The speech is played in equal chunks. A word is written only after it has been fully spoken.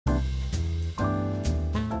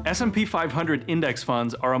S&P 500 index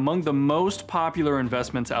funds are among the most popular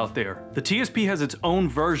investments out there. The TSP has its own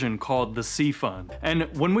version called the C Fund.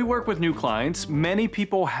 And when we work with new clients, many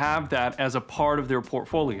people have that as a part of their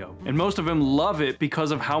portfolio. And most of them love it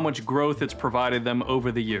because of how much growth it's provided them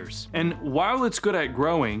over the years. And while it's good at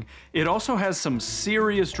growing, it also has some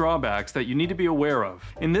serious drawbacks that you need to be aware of.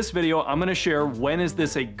 In this video, I'm going to share when is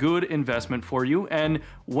this a good investment for you and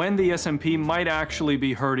when the S&P might actually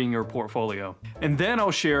be hurting your portfolio. And then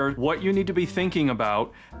I'll share what you need to be thinking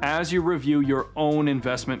about as you review your own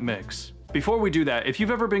investment mix. Before we do that, if you've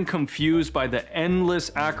ever been confused by the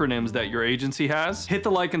endless acronyms that your agency has, hit the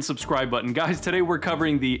like and subscribe button. Guys, today we're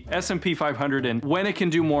covering the S&P 500 and when it can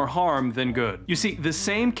do more harm than good. You see, the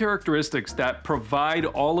same characteristics that provide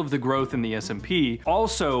all of the growth in the S&P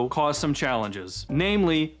also cause some challenges,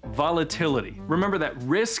 namely volatility. Remember that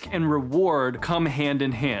risk and reward come hand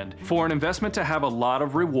in hand. For an investment to have a lot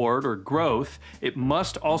of reward or growth, it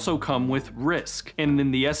must also come with risk. And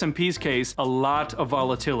in the S&P's case, a lot of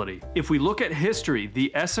volatility. If we look at history,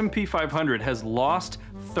 the S&P 500 has lost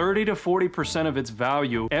 30 to 40% of its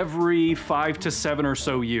value every 5 to 7 or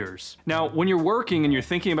so years. Now, when you're working and you're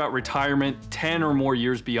thinking about retirement 10 or more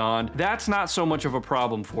years beyond, that's not so much of a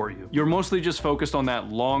problem for you. You're mostly just focused on that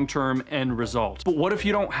long-term end result. But what if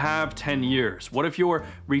you don't have 10 years? What if you're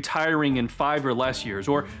retiring in 5 or less years?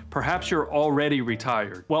 Or perhaps you're already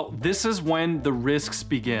retired? Well, this is when the risks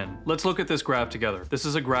begin. Let's look at this graph together. This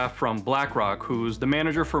is a graph from BlackRock, who's the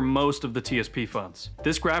manager for most of the TSP funds.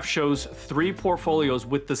 This graph shows 3 portfolios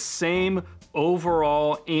with the same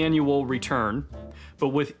overall annual return, but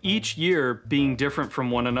with each year being different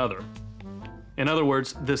from one another. In other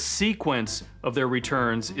words, the sequence of their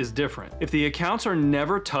returns is different. If the accounts are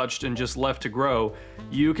never touched and just left to grow,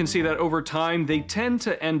 you can see that over time they tend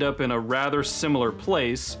to end up in a rather similar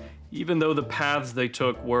place, even though the paths they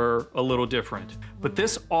took were a little different. But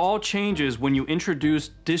this all changes when you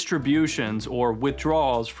introduce distributions or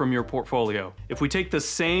withdrawals from your portfolio. If we take the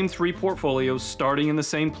same 3 portfolios starting in the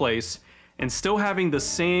same place and still having the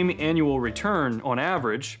same annual return on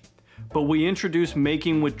average, but we introduce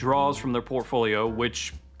making withdrawals from their portfolio,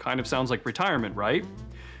 which kind of sounds like retirement, right?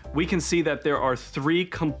 We can see that there are 3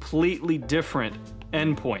 completely different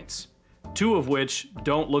endpoints, 2 of which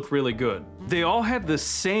don't look really good. They all had the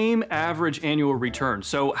same average annual return,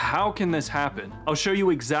 so how can this happen? I'll show you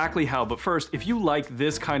exactly how, but first, if you like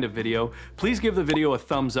this kind of video, please give the video a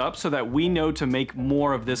thumbs up so that we know to make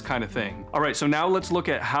more of this kind of thing. All right, so now let's look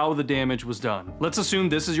at how the damage was done. Let's assume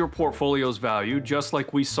this is your portfolio's value, just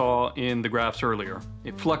like we saw in the graphs earlier.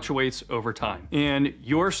 It fluctuates over time. And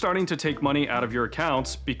you're starting to take money out of your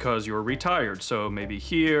accounts because you're retired. So maybe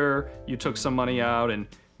here, you took some money out, and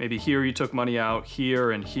maybe here you took money out, here,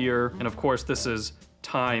 and of course this is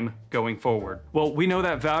time going forward. Well, we know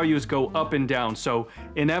that values go up and down, so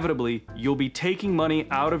inevitably you'll be taking money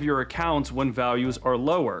out of your accounts when values are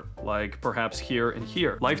lower, like perhaps here and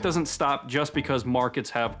here. Life doesn't stop just because markets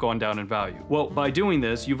have gone down in value. Well, by doing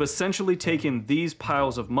this, you've essentially taken these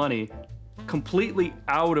piles of money completely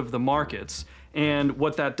out of the markets. And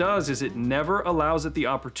what that does is it never allows it the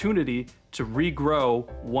opportunity to regrow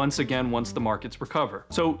once again once the markets recover.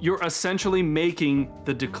 So you're essentially making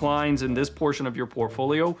the declines in this portion of your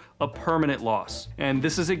portfolio a permanent loss. And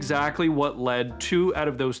this is exactly what led 2 out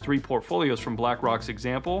of those 3 portfolios from BlackRock's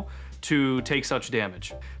example to take such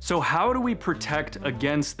damage. So how do we protect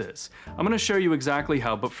against this? I'm gonna show you exactly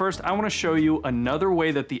how, but first I wanna show you another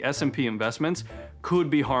way that the S&P investments could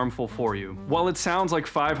be harmful for you. While it sounds like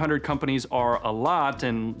 500 companies are a lot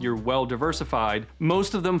and you're well diversified,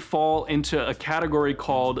 most of them fall into a category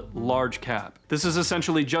called large cap. This is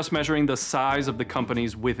essentially just measuring the size of the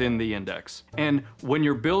companies within the index. And when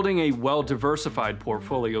you're building a well-diversified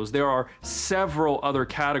portfolios, there are several other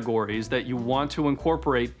categories that you want to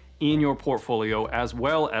incorporate in your portfolio as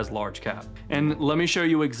well as large cap. And let me show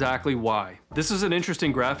you exactly why. This is an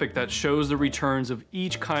interesting graphic that shows the returns of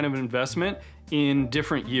each kind of investment in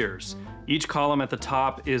different years. Each column at the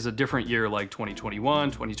top is a different year, like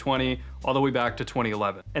 2021, 2020, all the way back to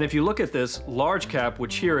 2011. And if you look at this large cap,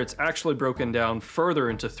 which here it's actually broken down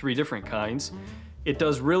further into 3 different kinds, it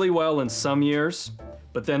does really well in some years,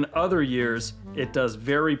 but then other years it does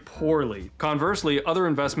very poorly. Conversely, other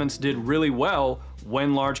investments did really well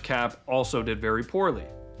when large cap also did very poorly,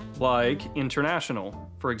 like international,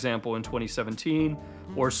 for example, in 2017,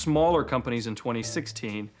 or smaller companies in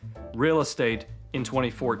 2016, real estate in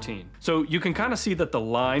 2014. So you can kind of see that the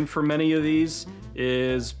line for many of these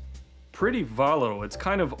is pretty volatile. It's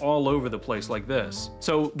kind of all over the place like this.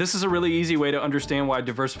 So this is a really easy way to understand why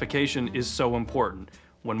diversification is so important.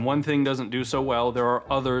 When one thing doesn't do so well, there are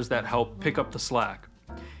others that help pick up the slack.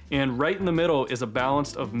 And right in the middle is a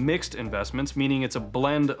balance of mixed investments, meaning it's a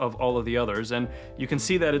blend of all of the others. And you can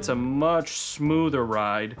see that it's a much smoother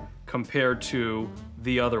ride compared to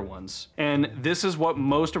the other ones. And this is what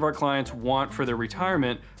most of our clients want for their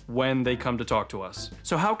retirement when they come to talk to us.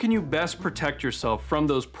 So how can you best protect yourself from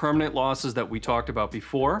those permanent losses that we talked about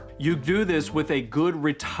before? You do this with a good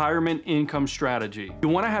retirement income strategy. You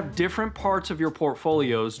want to have different parts of your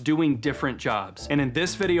portfolios doing different jobs. And in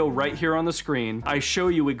this video right here on the screen, I show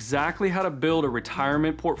you exactly how to build a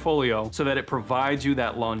retirement portfolio so that it provides you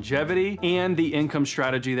that longevity and the income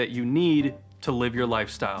strategy that you need to live your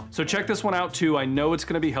lifestyle. So check this one out too. I know it's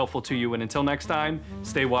going to be helpful to you. And until next time,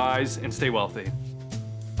 stay wise and stay wealthy.